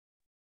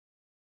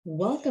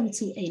Welcome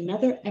to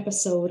another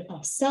episode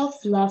of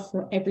Self-Love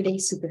for Everyday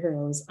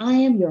Superheroes. I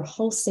am your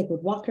host,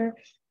 Sigrid Walker,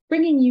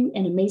 bringing you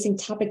an amazing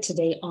topic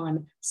today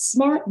on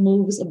smart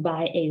moves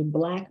by a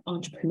Black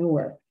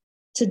entrepreneur.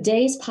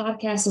 Today's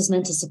podcast is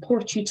meant to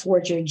support you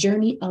towards your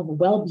journey of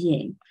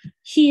well-being.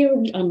 Here,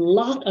 we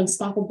unlock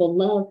unstoppable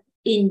love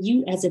in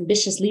you as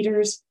ambitious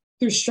leaders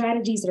through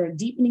strategies that are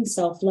deepening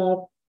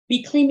self-love,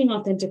 reclaiming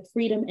authentic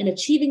freedom, and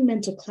achieving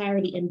mental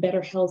clarity and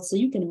better health so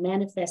you can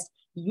manifest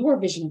your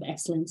vision of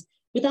excellence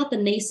without the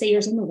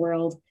naysayers in the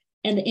world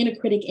and the inner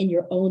critic in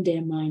your own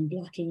damn mind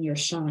blocking your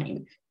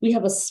shine. We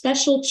have a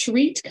special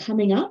treat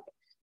coming up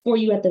for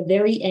you at the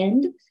very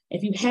end.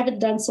 If you haven't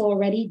done so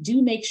already,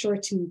 do make sure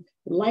to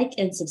like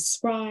and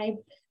subscribe.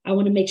 I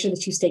want to make sure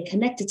that you stay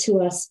connected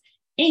to us.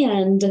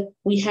 And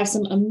we have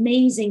some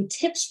amazing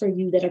tips for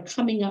you that are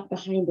coming up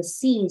behind the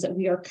scenes that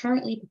we are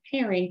currently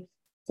preparing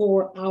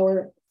for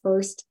our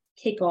first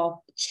kickoff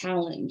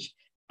challenge.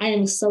 I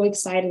am so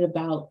excited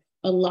about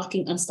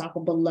unlocking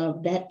unstoppable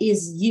love that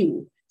is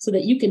you, so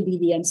that you can be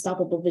the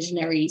unstoppable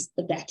visionaries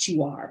that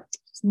you are.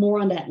 More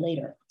on that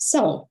later.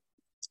 So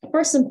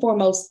first and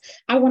foremost,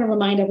 I want to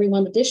remind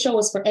everyone that this show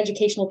is for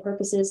educational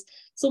purposes.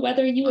 So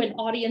whether you an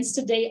audience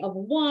today of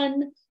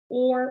one,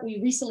 or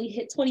we recently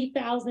hit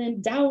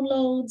 20,000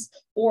 downloads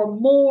or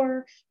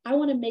more, I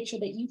want to make sure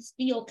that you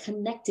feel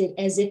connected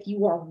as if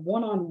you are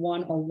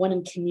one-on-one or one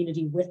in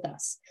community with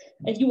us.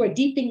 If you are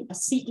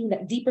seeking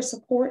that deeper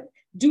support,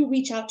 do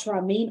reach out to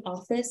our main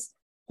office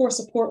for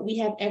support. We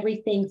have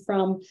everything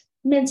from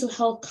mental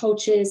health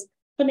coaches,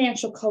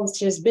 financial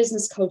coaches,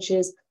 business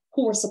coaches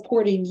who are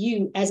supporting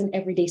you as an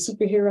everyday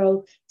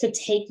superhero to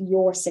take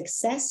your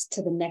success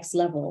to the next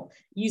level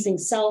using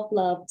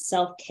self-love,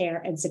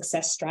 self-care, and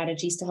success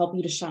strategies to help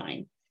you to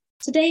shine.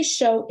 Today's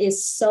show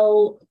is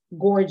so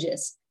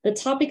gorgeous. The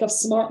topic of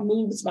smart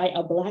moves by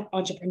a Black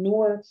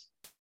entrepreneur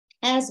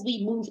as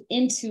we move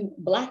into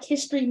Black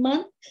History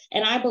Month.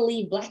 And I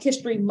believe Black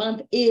History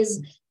Month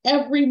is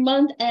every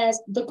month as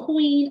the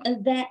queen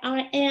that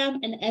I am,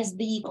 and as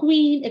the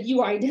queen, if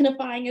you are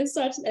identifying as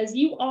such as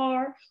you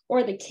are,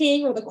 or the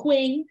king or the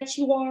queen that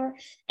you are.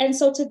 And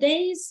so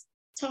today's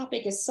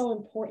topic is so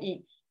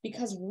important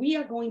because we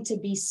are going to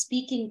be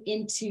speaking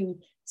into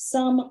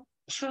some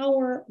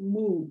power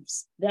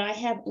moves that I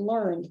have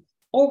learned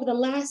over the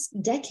last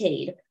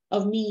decade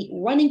of me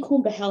running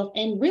Kumba Health,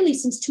 and really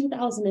since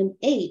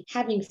 2008,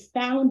 having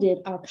founded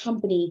our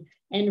company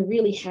and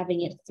really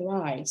having it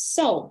thrive.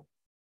 So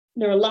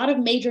there are a lot of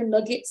major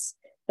nuggets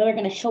that are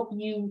going to help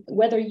you,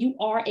 whether you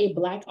are a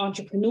Black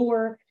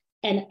entrepreneur,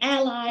 an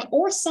ally,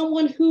 or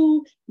someone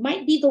who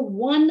might be the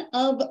one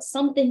of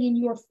something in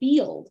your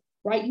field,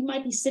 right? You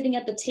might be sitting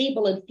at the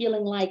table and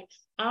feeling like,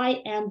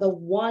 I am the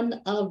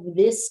one of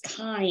this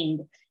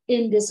kind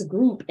in this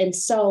group. And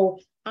so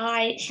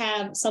I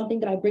have something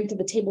that I bring to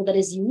the table that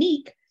is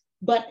unique,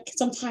 but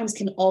sometimes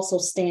can also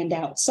stand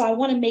out. So I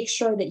want to make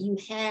sure that you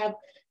have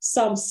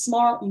some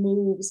smart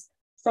moves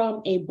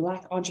from a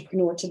Black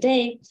entrepreneur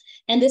today.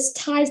 And this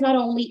ties not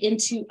only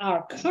into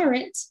our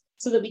current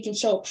so that we can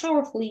show it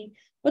powerfully,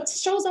 but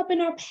shows up in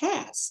our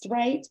past,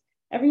 right?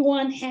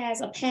 Everyone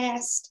has a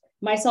past,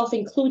 myself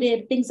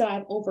included, things that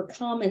I've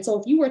overcome. And so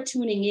if you are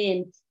tuning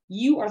in,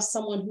 you are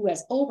someone who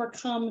has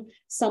overcome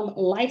some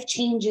life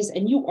changes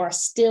and you are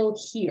still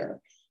here.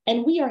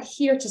 And we are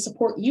here to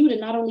support you to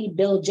not only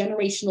build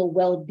generational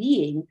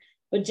well-being,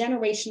 but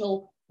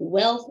generational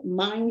wealth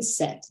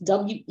mindset,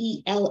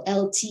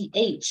 WELLTH,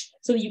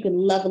 so that you can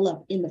level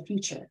up in the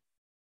future.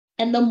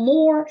 And the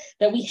more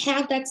that we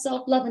have that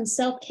self-love and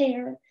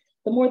self-care,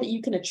 the more that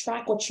you can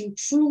attract what you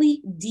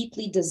truly,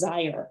 deeply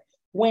desire.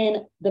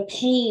 When the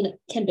pain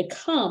can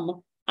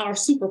become our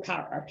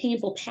superpower, our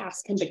painful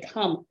past can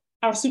become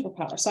our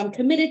superpower. So I'm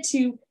committed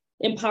to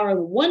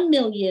empower 1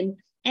 million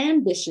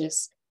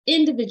ambitious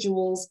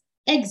individuals,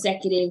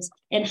 executives,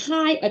 and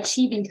high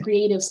achieving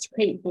creatives to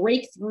create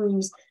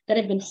breakthroughs that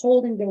have been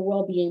holding their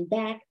well-being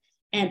back.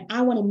 And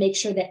I want to make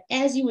sure that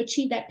as you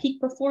achieve that peak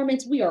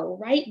performance, we are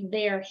right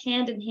there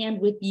hand in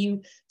hand with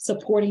you,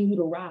 supporting you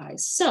to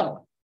rise.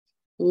 So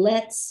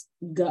let's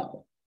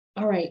go.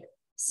 All right.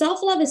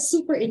 Self-love is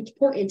super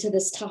important to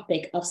this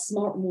topic of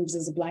smart moves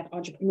as a Black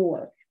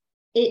entrepreneur.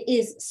 It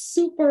is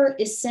super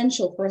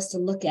essential for us to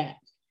look at.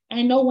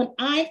 I know when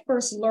I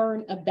first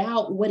learned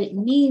about what it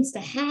means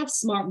to have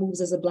smart moves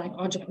as a Black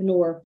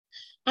entrepreneur,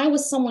 I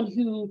was someone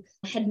who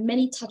had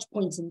many touch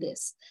points in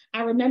this.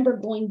 I remember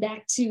going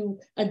back to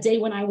a day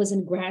when I was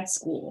in grad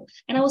school,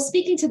 and I was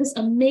speaking to this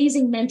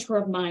amazing mentor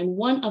of mine,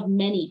 one of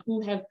many who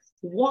have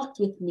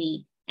walked with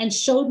me and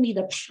showed me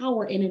the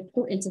power and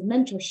importance of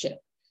mentorship.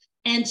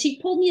 And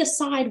she pulled me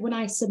aside when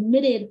I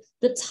submitted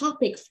the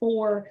topic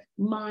for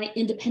my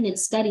independent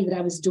study that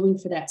I was doing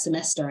for that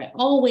semester. I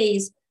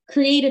always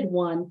created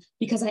one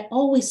because I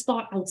always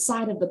thought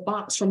outside of the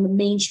box from the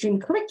mainstream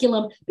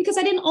curriculum, because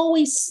I didn't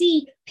always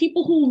see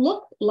people who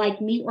looked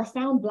like me or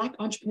found Black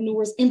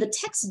entrepreneurs in the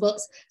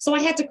textbooks. So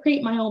I had to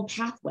create my own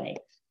pathway.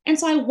 And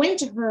so I went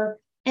to her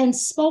and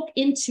spoke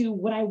into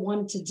what I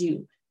wanted to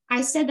do.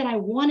 I said that I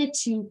wanted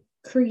to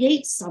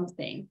create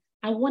something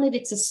I wanted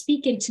it to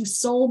speak into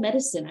soul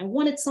medicine. I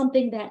wanted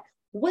something that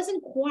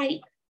wasn't quite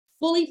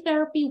fully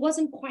therapy,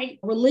 wasn't quite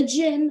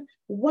religion,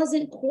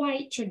 wasn't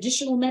quite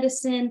traditional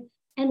medicine,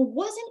 and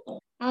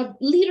wasn't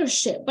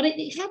leadership, but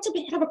it had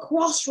to have a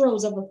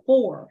crossroads of the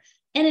four.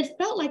 And it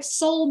felt like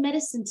soul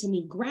medicine to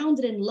me,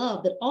 grounded in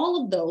love, that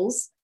all of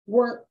those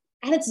were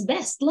at its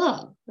best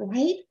love,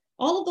 right?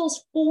 All of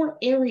those four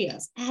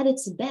areas at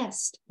its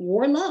best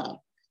were love.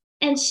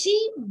 And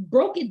she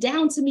broke it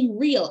down to me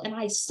real, and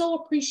I so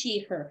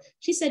appreciate her.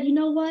 She said, you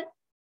know what?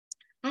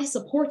 I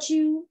support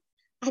you.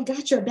 I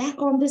got your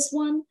back on this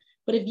one.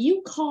 But if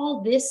you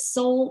call this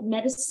soul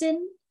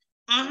medicine,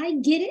 I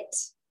get it,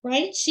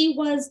 right? She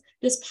was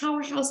this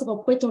powerhouse of a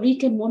Puerto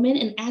Rican woman.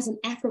 And as an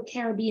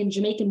Afro-Caribbean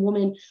Jamaican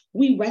woman,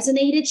 we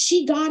resonated.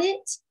 She got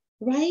it,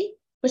 right?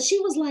 But she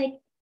was like,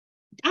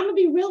 I'm going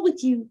to be real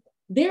with you.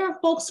 There are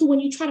folks who, when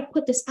you try to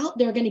put this out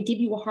there, are going to give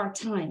you a hard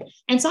time.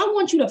 And so I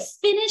want you to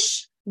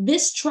finish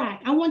this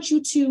track. I want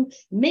you to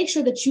make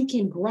sure that you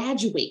can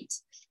graduate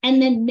and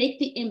then make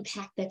the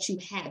impact that you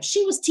have.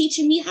 She was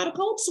teaching me how to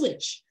code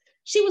switch.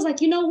 She was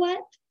like, you know what?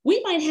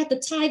 We might have to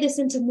tie this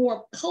into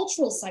more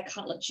cultural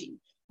psychology.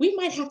 We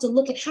might have to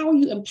look at how are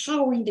you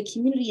empowering the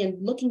community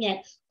and looking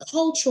at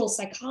cultural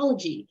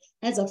psychology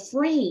as a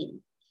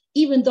frame,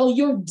 even though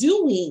you're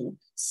doing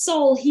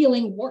soul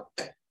healing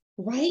work,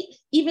 right?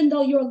 Even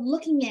though you're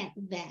looking at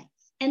that.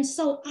 And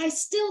so I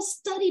still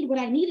studied what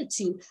I needed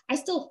to. I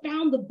still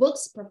found the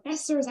books,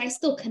 professors, I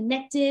still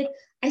connected.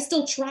 I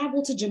still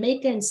traveled to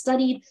Jamaica and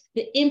studied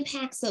the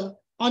impacts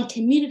on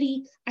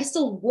community. I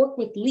still work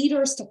with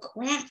leaders to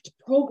craft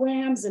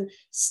programs and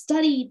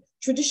studied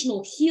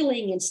traditional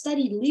healing and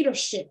studied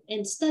leadership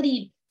and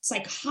studied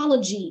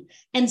psychology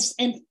and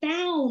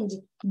found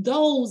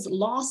those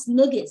lost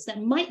nuggets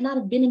that might not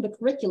have been in the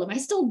curriculum. I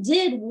still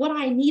did what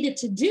I needed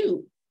to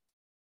do,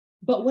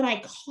 but what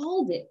I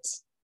called it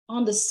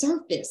on the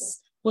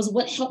surface was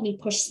what helped me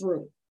push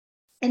through.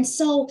 And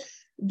so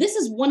this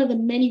is one of the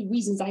many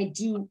reasons I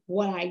do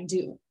what I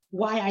do,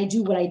 why I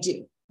do what I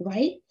do,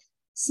 right?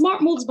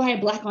 Smart moves by a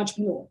Black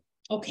entrepreneur,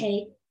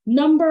 okay?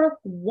 Number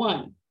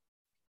one,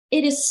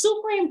 it is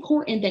super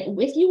important that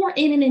if you are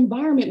in an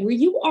environment where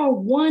you are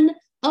one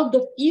of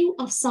the few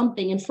of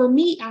something, and for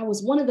me, I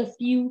was one of the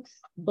few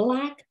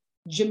Black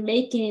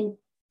Jamaican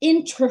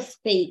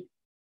interfaith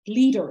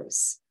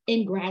leaders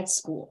in grad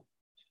school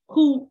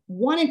who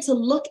wanted to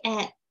look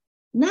at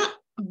not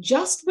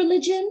just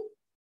religion,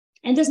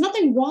 and there's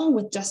nothing wrong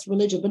with just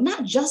religion, but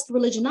not just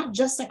religion, not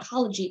just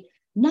psychology,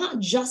 not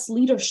just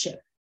leadership,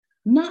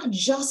 not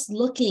just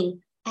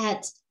looking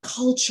at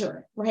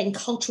culture, right, and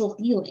cultural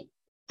healing.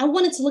 I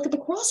wanted to look at the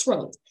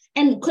crossroads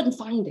and couldn't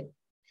find it.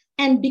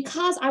 And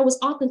because I was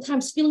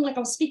oftentimes feeling like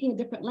I was speaking a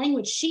different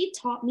language, she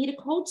taught me to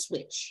code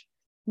switch.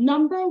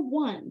 Number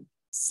one,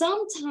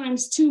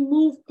 sometimes to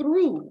move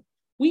through,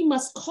 we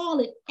must call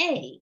it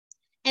A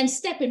and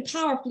step in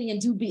powerfully and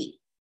do B.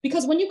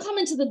 Because when you come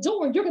into the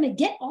door, you're going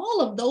to get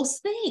all of those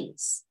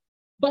things.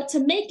 But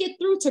to make it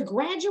through to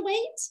graduate,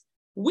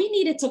 we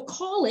needed to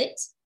call it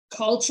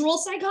cultural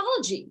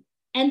psychology.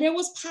 And there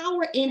was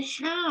power in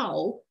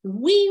how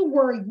we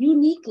were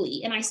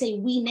uniquely, and I say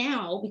we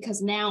now,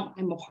 because now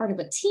I'm a part of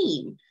a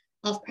team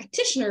of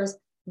practitioners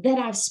that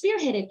I've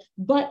spearheaded,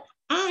 but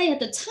I at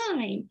the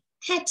time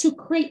had to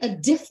create a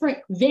different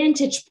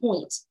vantage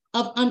point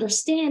of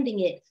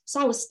understanding it.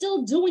 So I was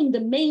still doing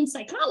the main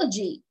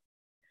psychology,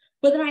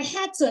 but then I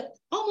had to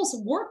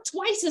almost work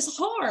twice as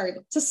hard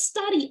to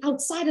study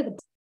outside of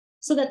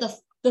so that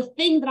the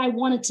thing that I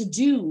wanted to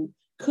do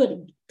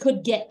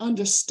could get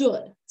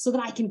understood so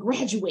that I can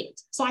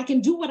graduate, so I can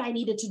do what I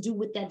needed to do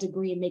with that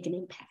degree and make an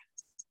impact,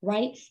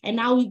 right? And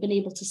now we've been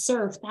able to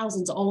serve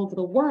thousands all over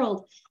the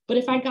world. But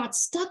if I got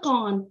stuck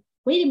on,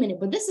 wait a minute,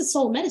 but this is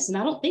soul medicine,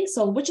 I don't think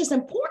so, which is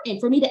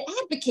important for me to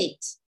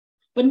advocate.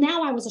 But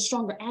now I was a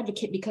stronger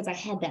advocate because I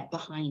had that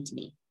behind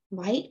me,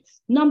 right?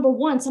 Number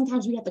one,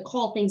 sometimes we have to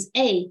call things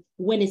A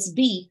when it's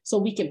B so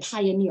we can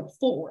pioneer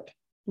forward,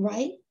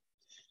 right?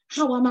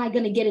 How am I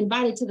going to get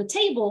invited to the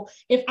table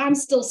if I'm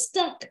still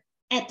stuck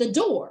at the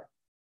door,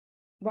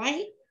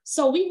 right?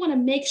 So we want to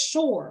make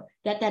sure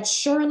that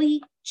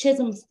Shirley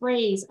Chisholm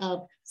phrase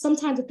of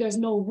sometimes if there's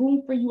no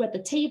room for you at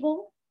the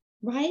table,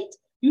 right?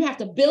 You have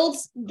to build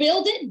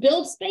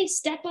space,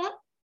 step up,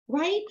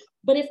 right?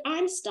 But if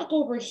I'm stuck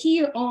over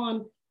here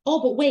on,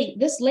 oh, but wait,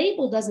 this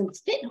label doesn't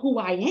fit who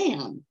I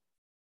am,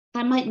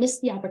 I might miss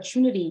the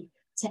opportunity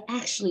to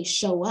actually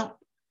show up.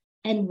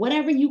 And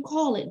whatever you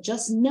call it,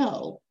 just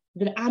know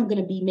that I'm going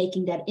to be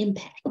making that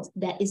impact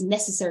that is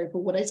necessary for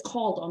what is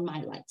called on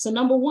my life. So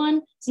number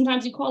one,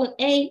 sometimes you call it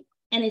A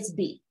and it's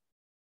B.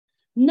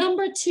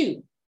 Number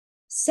two,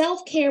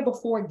 self-care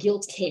before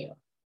guilt care.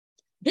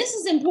 This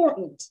is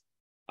important.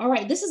 All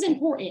right, this is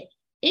important.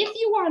 If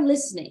you are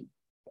listening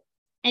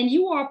and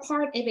you are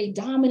part of a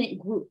dominant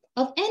group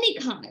of any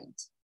kind,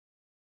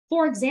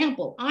 for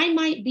example, I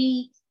might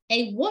be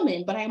a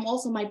woman, but I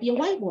also might be a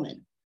white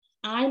woman.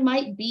 I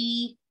might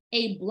be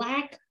a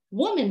Black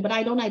woman, but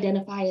I don't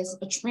identify as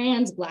a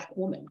trans Black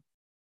woman,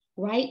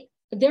 right?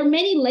 there are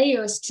many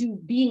layers to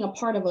being a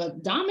part of a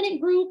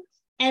dominant group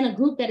and a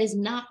group that is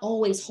not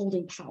always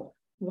holding power,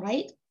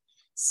 right?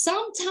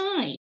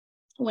 Sometimes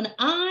when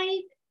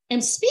I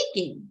am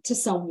speaking to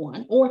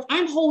someone, or if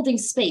I'm holding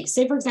space,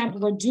 say, for example,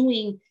 we're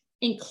doing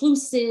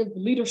inclusive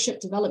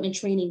leadership development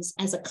trainings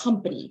as a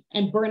company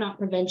and burnout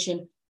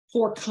prevention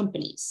for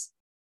companies,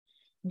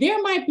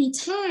 there might be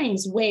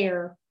times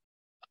where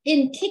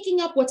in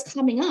picking up what's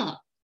coming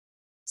up,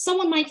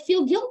 someone might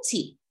feel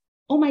guilty.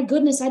 Oh my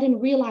goodness, I didn't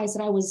realize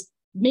that I was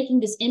making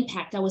this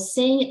impact. I was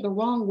saying it the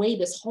wrong way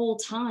this whole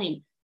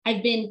time.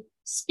 I've been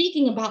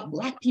speaking about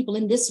Black people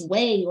in this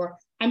way, or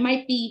I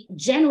might be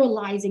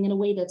generalizing in a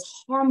way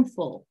that's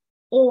harmful,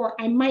 or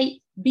I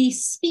might be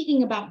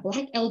speaking about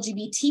Black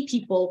LGBT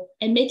people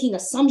and making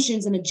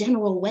assumptions in a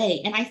general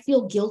way, and I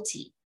feel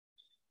guilty.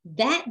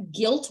 That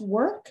guilt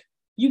work,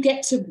 you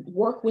get to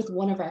work with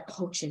one of our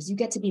coaches. You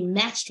get to be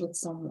matched with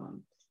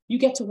someone. You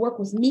get to work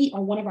with me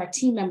or one of our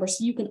team members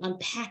so you can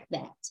unpack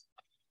that.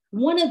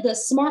 One of the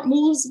smart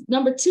moves,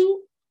 number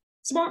 2,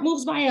 smart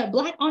moves by a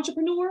Black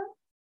entrepreneur,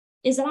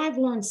 is that I've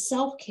learned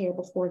self-care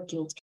before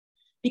guilt.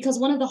 Because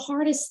one of the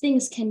hardest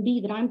things can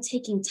be that I'm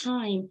taking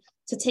time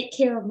to take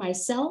care of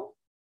myself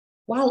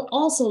while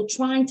also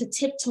trying to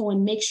tiptoe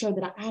and make sure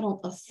that I don't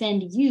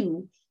offend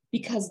you,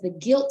 because the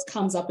guilt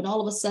comes up and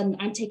all of a sudden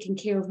I'm taking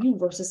care of you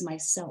versus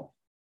myself.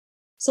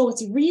 So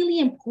it's really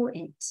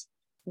important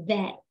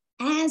that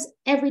as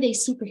everyday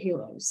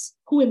superheroes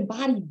who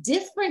embody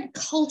different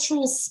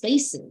cultural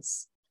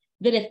spaces,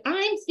 that if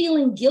I'm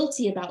feeling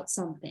guilty about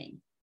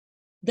something,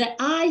 that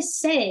I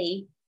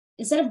say,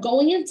 instead of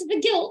going into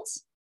the guilt,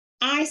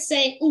 I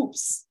say,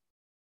 oops.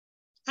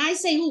 I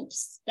say,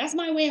 oops. That's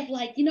my way of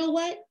like, you know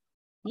what?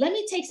 Let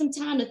me take some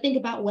time to think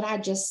about what I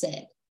just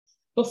said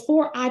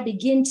before I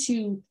begin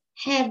to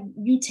have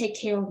you take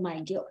care of my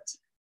guilt.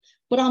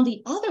 But on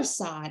the other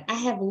side, I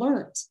have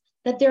learned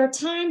that there are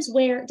times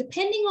where,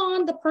 depending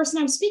on the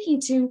person I'm speaking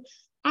to,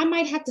 I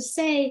might have to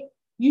say,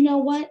 you know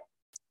what?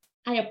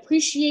 I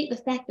appreciate the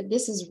fact that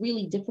this is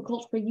really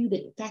difficult for you,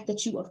 the fact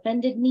that you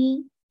offended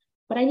me,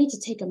 but I need to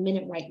take a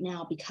minute right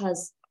now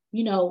because,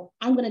 you know,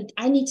 I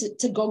need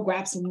to go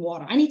grab some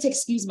water. I need to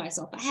excuse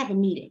myself. I have a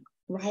meeting,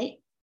 right?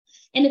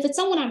 And if it's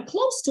someone I'm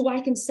close to,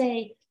 I can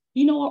say,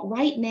 you know what,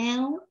 right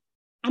now,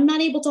 I'm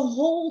not able to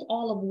hold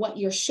all of what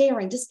you're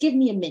sharing. Just give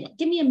me a minute.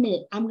 Give me a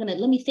minute.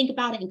 Let me think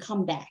about it and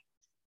come back.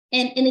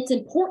 And it's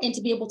important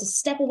to be able to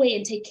step away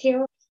and take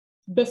care of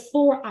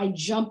before I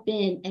jump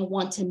in and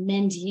want to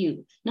mend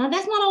you. Now,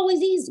 that's not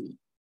always easy.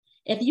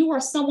 If you are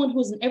someone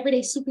who's an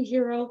everyday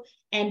superhero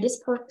and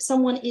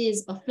someone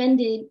is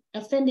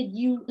offended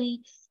you,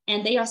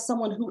 and they are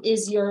someone who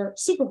is your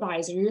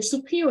supervisor, your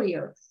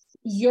superior,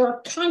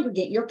 your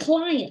congregant, your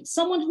client,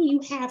 someone who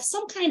you have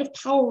some kind of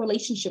power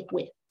relationship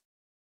with,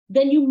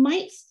 then you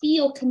might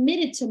feel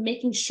committed to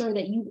making sure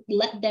that you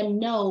let them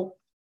know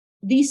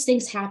these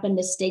things happen,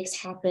 mistakes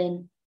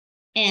happen.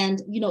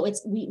 And, you know,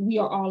 we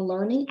are all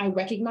learning. I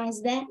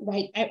recognize that,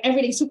 right?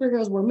 Everyday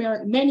superheroes, we're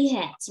wearing many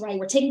hats, right?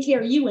 We're taking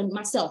care of you and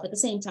myself at the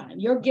same time.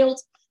 Your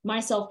guilt,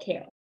 my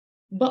self-care.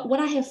 But what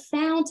I have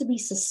found to be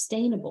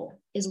sustainable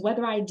is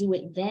whether I do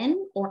it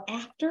then or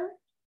after,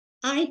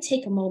 I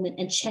take a moment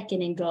and check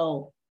in and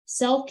go,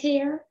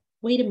 self-care,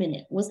 wait a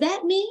minute, was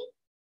that me?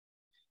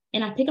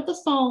 And I pick up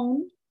the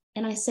phone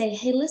and I say,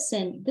 hey,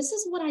 listen, this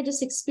is what I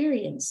just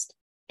experienced.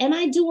 And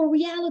I do a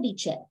reality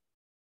check.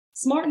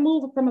 Smart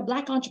move from a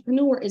Black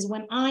entrepreneur is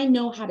when I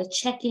know how to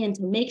check in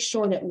to make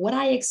sure that what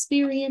I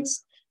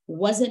experienced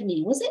wasn't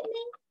me. Was it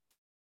me?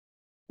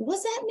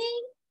 Was that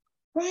me?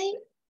 Right?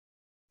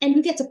 And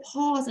you get to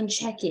pause and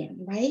check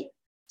in, right?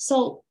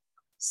 So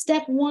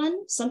step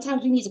 1,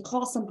 sometimes we need to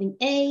call something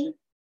A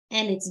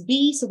and it's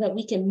B so that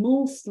we can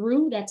move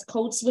through. That's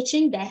code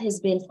switching. That has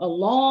been a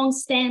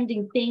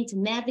long-standing thing to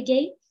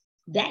navigate.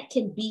 That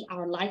can be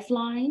our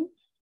lifeline.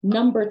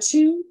 Number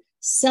 2,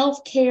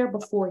 self-care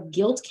before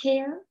guilt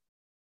care.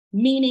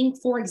 Meaning,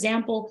 for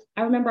example,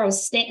 I remember I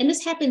was and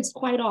this happens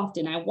quite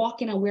often. I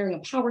walk in, I'm wearing a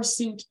power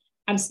suit.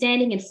 I'm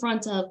standing in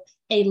front of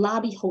a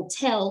lobby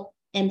hotel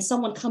and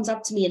someone comes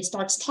up to me and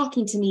starts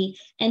talking to me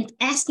and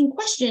asking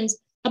questions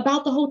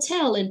about the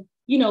hotel. And,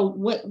 you know,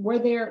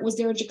 was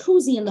there a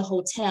jacuzzi in the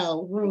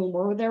hotel room,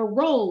 or were there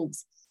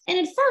robes? And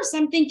at first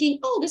I'm thinking,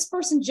 oh, this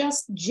person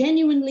just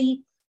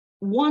genuinely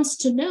wants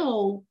to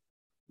know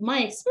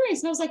my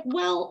experience. And I was like,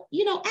 well,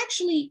 you know,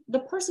 actually the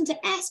person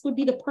to ask would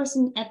be the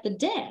person at the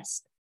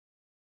desk.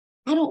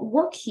 I don't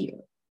work here.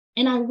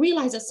 And I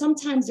realize that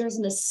sometimes there's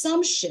an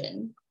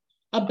assumption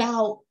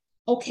about,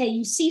 okay,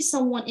 you see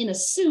someone in a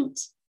suit,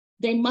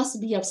 they must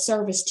be of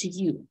service to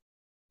you.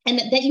 And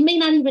that you may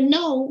not even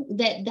know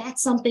that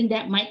that's something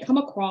that might come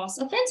across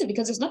offensive,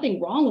 because there's nothing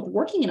wrong with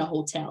working in a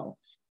hotel.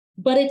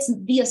 But it's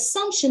the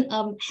assumption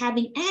of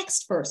having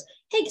asked first,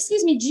 hey,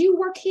 excuse me, do you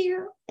work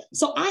here?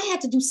 So I had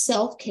to do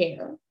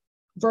self-care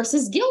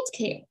versus guilt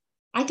care.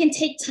 I can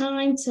take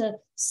time to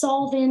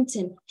solvent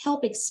and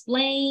help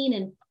explain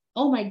and,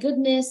 oh my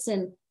goodness,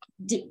 and,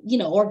 you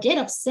know, or get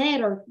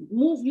upset or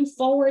move you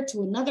forward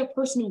to another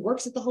person who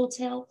works at the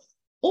hotel.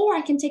 Or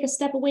I can take a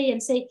step away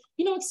and say,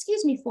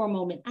 excuse me for a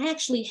moment. I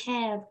actually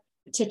have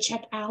to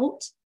check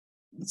out.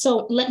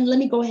 So let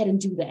me go ahead and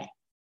do that.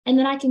 And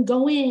then I can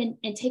go in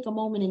and take a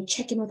moment and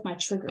check in with my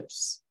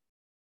triggers.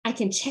 I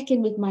can check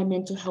in with my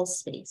mental health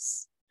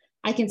space.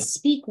 I can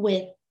speak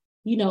with,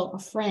 a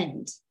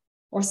friend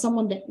or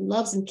someone that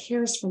loves and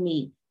cares for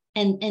me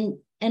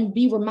and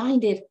be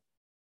reminded,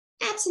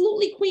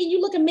 absolutely, Queen,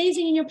 you look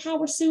amazing in your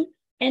power suit.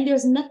 And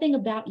there's nothing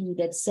about you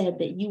that said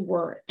that you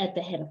were at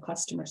the head of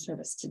customer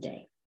service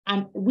today.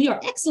 We are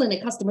excellent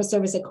at customer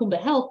service at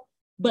Kumba Health,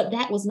 but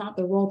that was not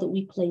the role that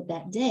we played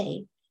that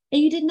day.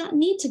 And you did not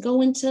need to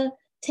go into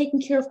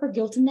taking care of her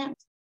guilt in that,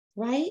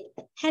 right?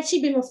 Had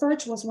she been referred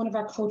to us, one of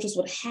our coaches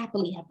would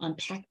happily have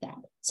unpacked that.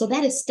 So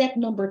that is step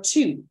number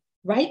 2,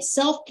 right?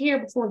 Self-care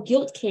before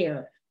guilt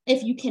care,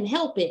 if you can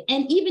help it.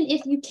 And even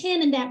if you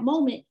can in that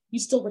moment, you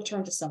still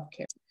return to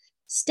self-care.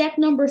 Step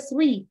number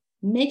 3,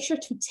 make sure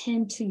to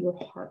tend to your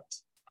heart.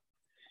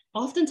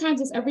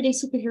 Oftentimes as everyday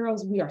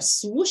superheroes, we are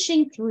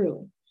swooshing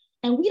through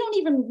and we don't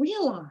even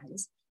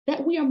realize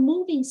that we are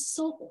moving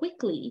so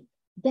quickly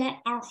that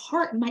our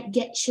heart might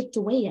get chipped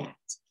away at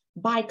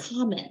by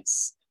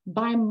comments,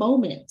 by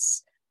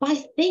moments, by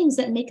things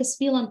that make us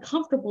feel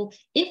uncomfortable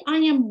if I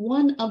am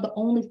one of the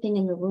only thing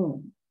in the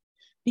room.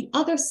 The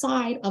other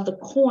side of the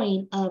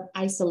coin of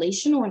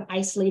isolation or an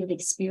isolated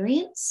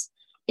experience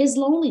is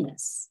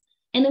loneliness.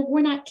 And if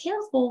we're not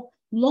careful,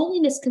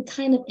 loneliness can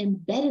kind of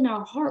embed in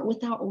our heart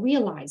without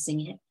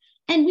realizing it.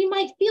 And we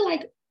might feel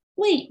like,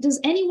 wait, does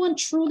anyone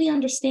truly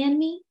understand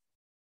me?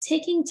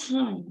 Taking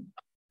time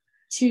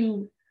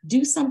to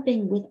do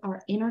something with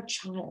our inner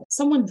child,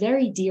 someone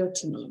very dear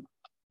to me,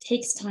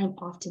 takes time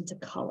often to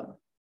color.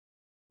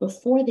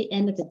 Before the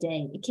end of the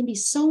day, it can be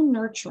so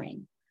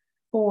nurturing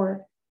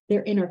for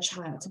their inner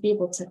child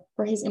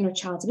for his inner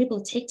child to be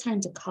able to take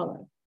time to color.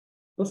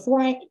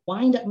 Before I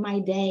wind up my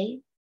day,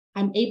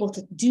 I'm able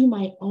to do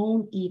my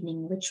own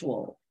evening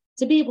ritual,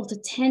 to be able to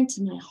tend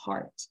to my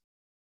heart,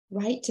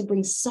 right? To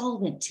bring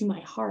solvent to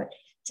my heart,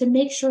 to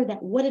make sure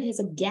that what it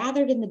has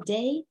gathered in the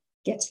day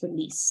gets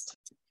released.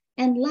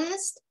 And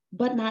last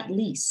but not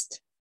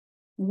least,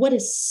 what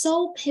is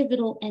so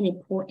pivotal and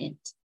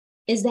important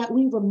is that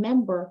we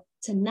remember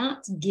to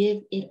not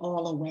give it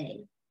all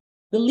away.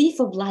 The leaf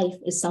of life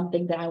is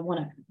something that I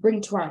want to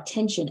bring to our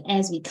attention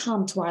as we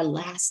come to our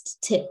last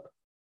tip.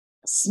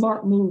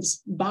 Smart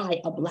moves by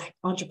a Black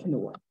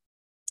entrepreneur.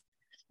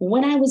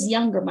 When I was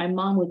younger, my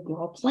mom would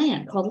grow a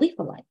plant called leaf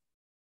of life.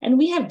 And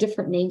we have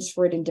different names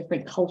for it in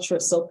different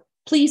cultures. So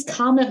please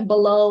comment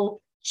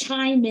below,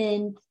 chime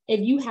in if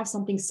you have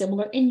something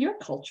similar in your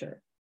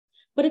culture.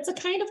 But it's a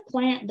kind of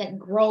plant that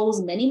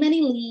grows many,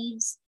 many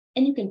leaves,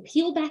 and you can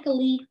peel back a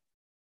leaf,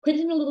 put it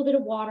in a little bit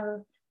of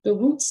water, the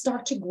roots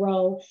start to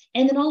grow,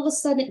 and then all of a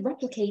sudden it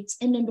replicates.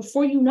 And then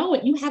before you know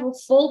it, you have a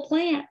full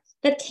plant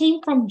that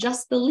came from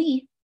just the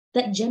leaf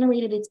that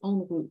generated its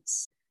own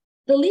roots.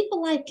 The leaf of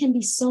life can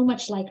be so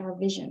much like our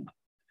vision.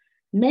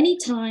 Many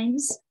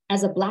times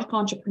as a Black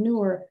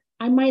entrepreneur,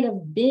 I might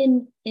have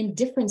been in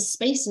different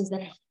spaces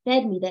that have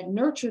fed me, that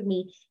nurtured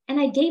me, and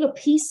I gave a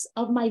piece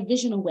of my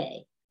vision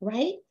away,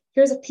 right?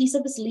 Here's a piece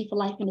of this leaf of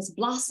life and it's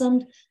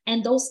blossomed,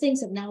 and those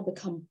things have now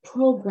become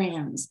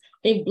programs.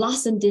 They've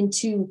blossomed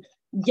into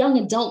young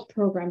adult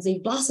programs.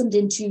 They've blossomed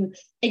into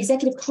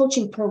executive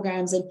coaching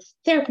programs and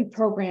therapy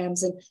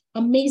programs and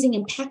amazing,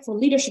 impactful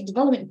leadership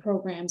development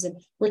programs and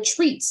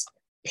retreats.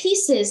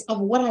 Pieces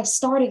of what I've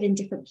started in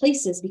different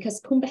places,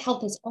 because Kumba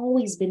Health has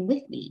always been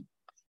with me,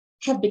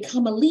 have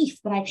become a leaf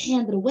that I've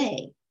handed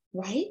away,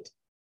 right?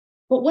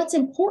 But what's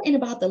important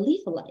about the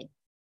leaf of life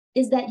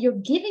is that you're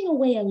giving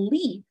away a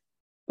leaf,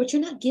 but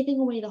you're not giving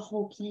away the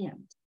whole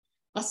plant.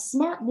 A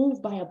smart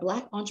move by a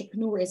Black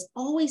entrepreneur is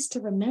always to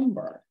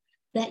remember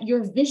that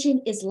your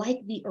vision is like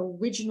the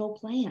original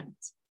plant.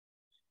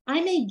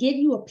 I may give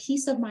you a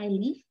piece of my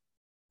leaf,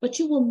 but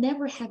you will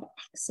never have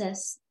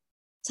access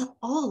to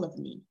all of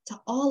me, to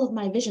all of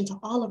my vision, to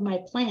all of my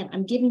plan.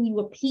 I'm giving you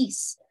a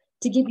piece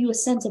to give you a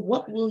sense of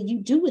what will you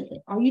do with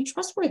it? Are you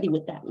trustworthy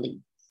with that leaf?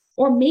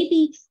 Or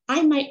maybe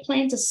I might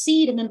plant a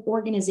seed in an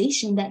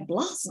organization that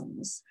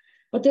blossoms,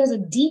 but there's a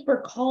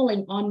deeper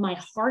calling on my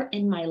heart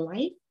and my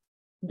life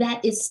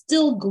that is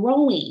still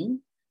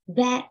growing,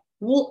 that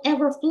will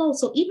ever flow.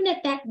 So even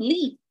if that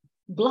leaf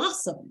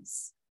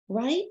blossoms,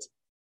 right?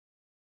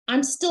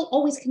 I'm still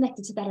always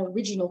connected to that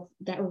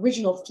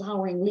original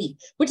flowering leaf,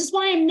 which is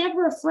why I'm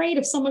never afraid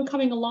of someone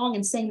coming along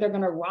and saying they're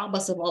going to rob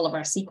us of all of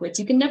our secrets.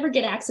 You can never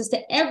get access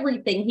to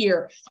everything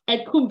here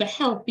at Kumba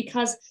Health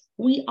because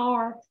we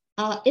are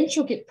an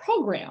intricate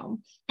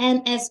program.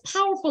 And as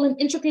powerful and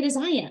intricate as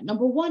I am,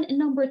 number one, and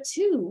number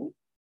two,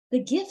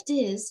 the gift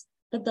is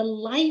that the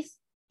life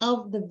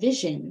of the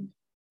vision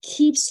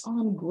keeps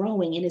on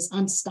growing and is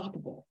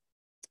unstoppable.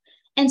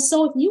 And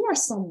so if you are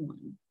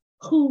someone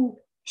who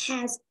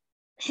has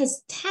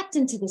tapped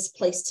into this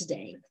place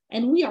today,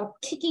 and we are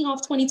kicking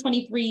off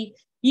 2023,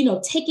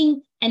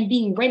 taking and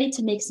being ready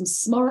to make some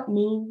smart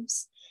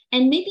moves,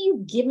 and maybe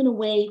you've given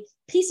away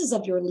pieces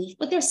of your leaf,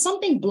 but there's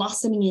something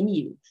blossoming in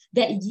you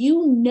that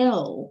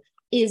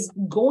is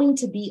going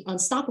to be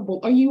unstoppable,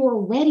 or you are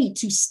ready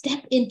to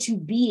step into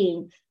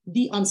being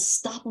the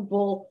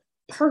unstoppable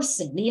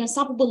person, the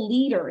unstoppable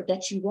leader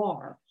that you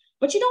are.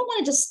 But you don't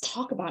want to just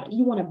talk about it.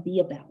 You want to be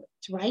about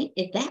it, right?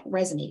 If that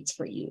resonates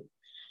for you.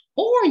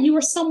 Or you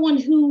are someone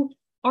who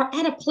are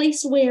at a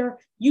place where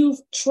you've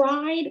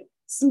tried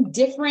some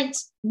different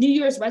New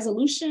Year's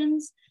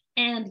resolutions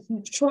and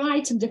you've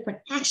tried some different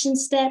action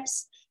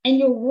steps, and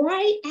you're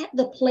right at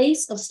the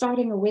place of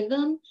starting a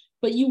rhythm,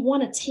 but you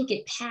want to take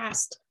it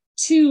past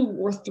 2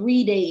 or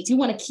 3 days. You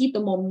want to keep the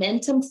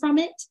momentum from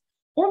it.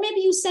 Or maybe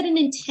you set an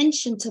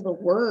intention to the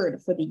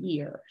word for the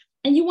year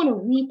and you want to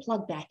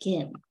replug back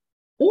in.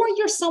 Or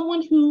you're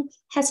someone who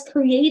has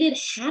created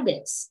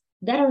habits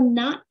that are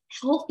not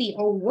healthy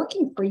or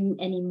working for you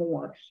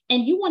anymore,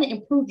 and you want to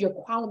improve your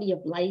quality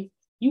of life.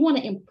 You want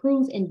to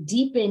improve and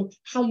deepen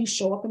how you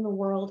show up in the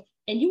world,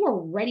 and you are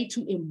ready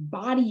to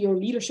embody your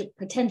leadership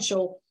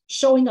potential,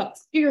 showing up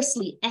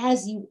fiercely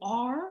as you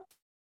are.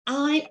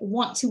 I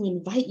want to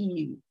invite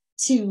you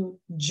to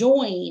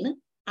join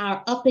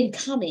our up and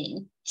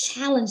coming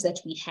challenge that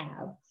we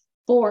have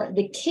for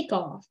the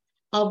kickoff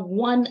of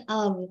one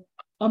of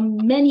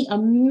many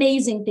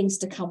amazing things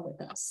to come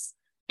with us.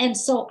 And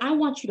so I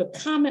want you to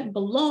comment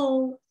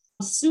below.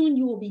 Soon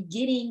you will be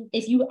getting,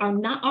 if you are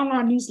not on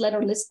our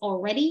newsletter list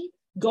already,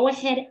 go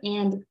ahead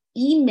and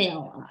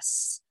email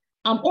us.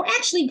 Or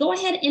actually go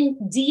ahead and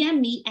DM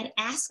me at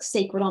Ask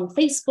Sacred on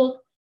Facebook,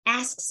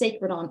 Ask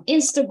Sacred on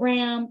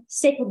Instagram,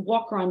 Sacred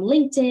Walker on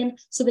LinkedIn,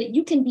 so that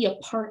you can be a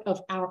part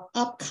of our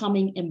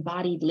upcoming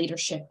embodied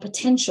leadership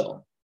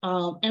potential.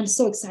 I'm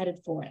so excited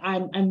for it.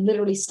 I'm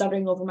literally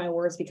stuttering over my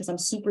words because I'm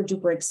super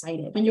duper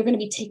excited. And you're going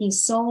to be taking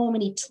so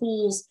many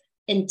tools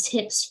and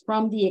tips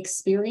from the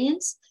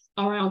experience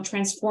around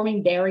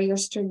transforming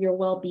barriers to your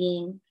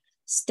well-being,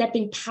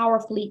 stepping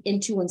powerfully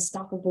into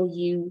unstoppable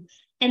you,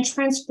 and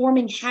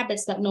transforming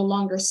habits that no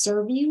longer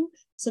serve you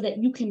so that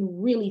you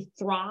can really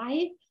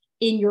thrive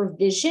in your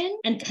vision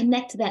and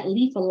connect to that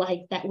leaf of life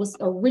that was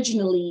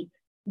originally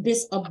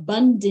this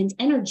abundant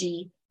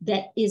energy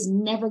that is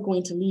never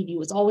going to leave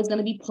you. It's always going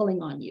to be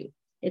pulling on you.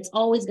 It's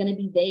always going to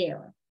be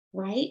there,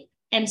 right?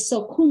 And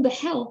so Kumbha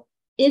Health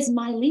is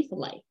my leaf of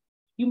life.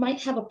 You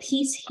might have a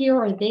piece here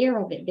or there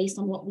of it based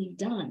on what we've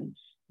done,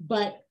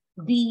 but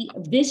the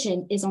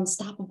vision is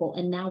unstoppable.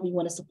 And now we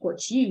want to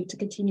support you to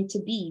continue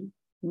to be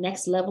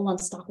next level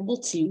unstoppable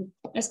too,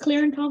 as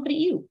clear and confident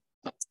you.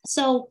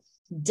 So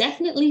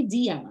definitely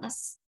DM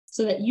us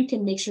so that you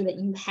can make sure that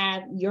you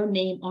have your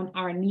name on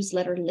our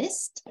newsletter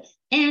list.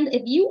 And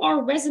if you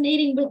are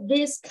resonating with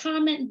this,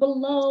 comment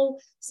below,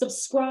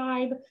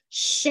 subscribe,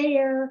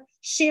 share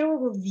a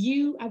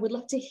review. I would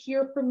love to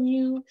hear from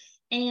you,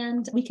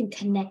 and we can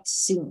connect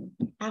soon.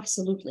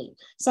 Absolutely.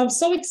 So I'm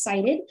so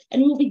excited,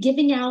 and we will be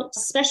giving out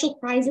special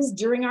prizes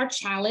during our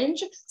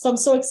challenge. So I'm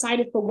so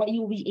excited for what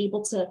you will be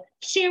able to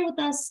share with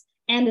us,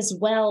 and as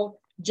well,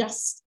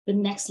 just the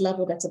next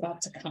level that's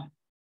about to come.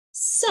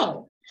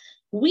 So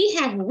we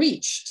have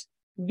reached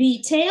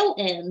the tail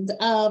end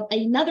of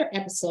another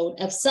episode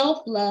of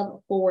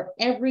Self-Love for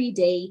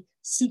Everyday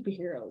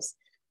Superheroes.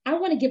 I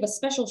want to give a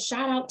special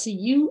shout out to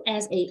you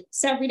as a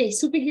everyday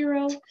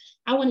superhero.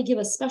 I want to give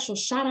a special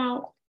shout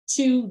out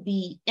to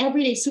the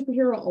Everyday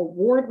Superhero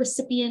Award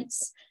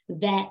recipients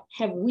that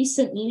have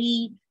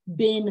recently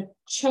been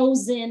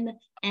chosen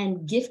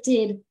and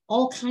gifted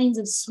all kinds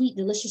of sweet,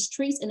 delicious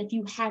treats. And if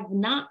you have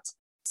not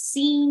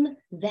seen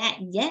that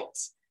yet,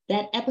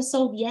 that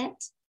episode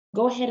yet,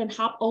 go ahead and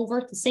hop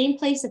over to the same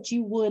place that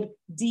you would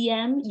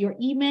DM your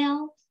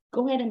email.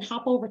 Go ahead and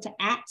hop over to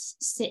Ask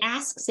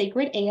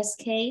Sacred,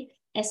 AskSacred,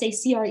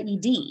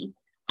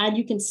 and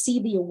you can see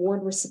the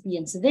award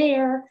recipients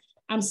there.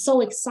 I'm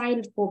so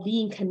excited for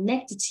being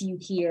connected to you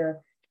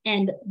here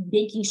and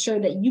making sure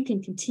that you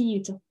can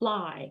continue to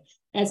fly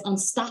as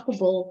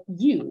unstoppable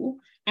you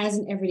as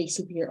an everyday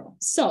superhero.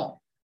 So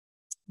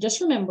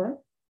just remember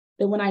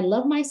that when I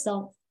love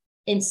myself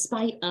in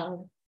spite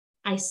of,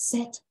 I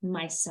set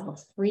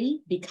myself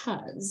free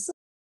because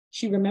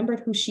she remembered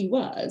who she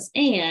was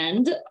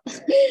and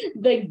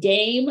the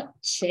game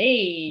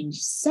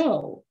changed.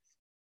 So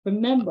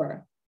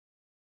remember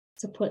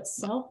to put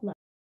self-love,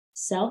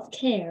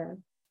 self-care,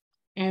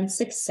 and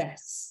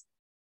success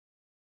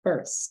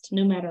first,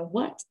 no matter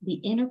what the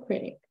inner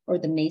critic or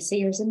the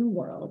naysayers in the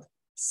world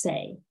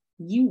say.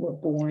 You were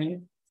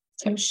born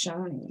to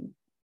shine.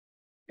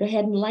 Go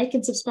ahead and like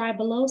and subscribe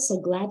below. So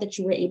glad that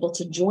you were able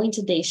to join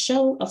today's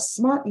show of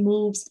Smart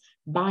Moves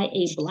by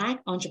a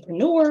Black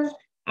entrepreneur.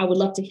 I would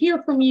love to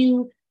hear from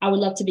you. I would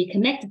love to be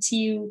connected to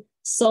you.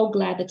 So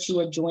glad that you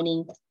are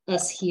joining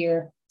us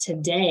here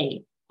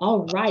today.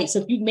 All right. So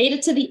if you've made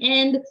it to the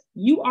end,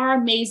 you are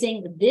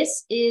amazing.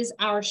 This is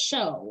our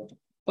show.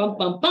 Bum,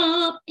 bum,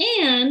 bum.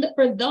 And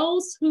for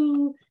those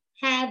who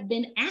have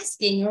been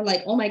asking, you're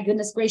like, oh my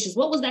goodness gracious,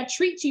 what was that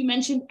treat you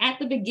mentioned at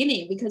the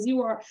beginning? Because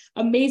you are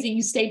amazing.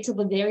 You stayed till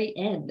the very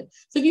end.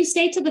 So if you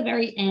stay to the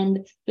very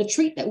end, the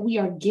treat that we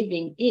are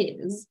giving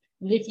is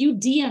that if you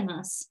DM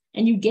us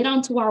and you get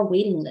onto our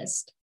waiting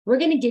list, we're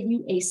going to give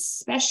you a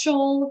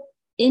special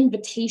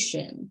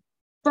invitation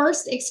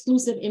first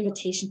exclusive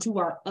invitation to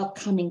our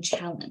upcoming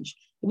challenge.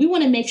 We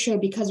want to make sure,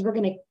 because we're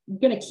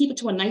gonna keep it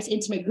to a nice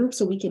intimate group,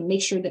 so we can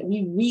make sure that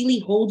we really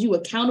hold you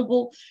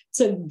accountable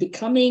to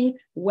becoming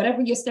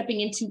whatever you're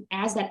stepping into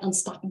as that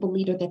unstoppable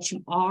leader that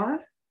you are.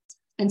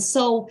 And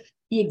so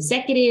the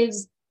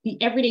executives, the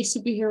everyday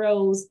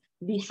superheroes,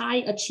 the high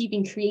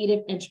achieving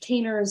creative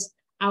entertainers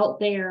out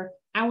there,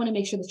 I want to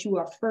make sure that you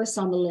are first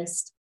on the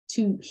list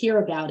to hear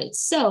about it.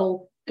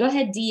 So go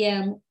ahead,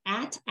 DM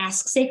at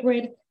Ask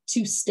Sacred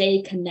to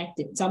stay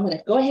connected. So I'm going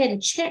to go ahead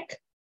and check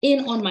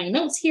in on my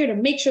notes here to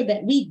make sure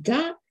that we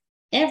got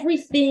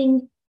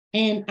everything.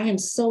 And I am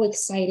so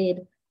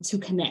excited to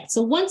connect.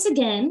 So once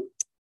again,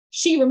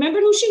 she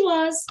remembered who she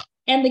was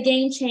and the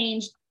game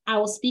changed. I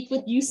will speak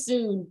with you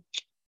soon.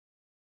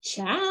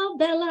 Ciao,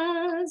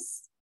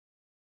 Bellas.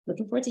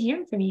 Looking forward to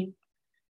hearing from you.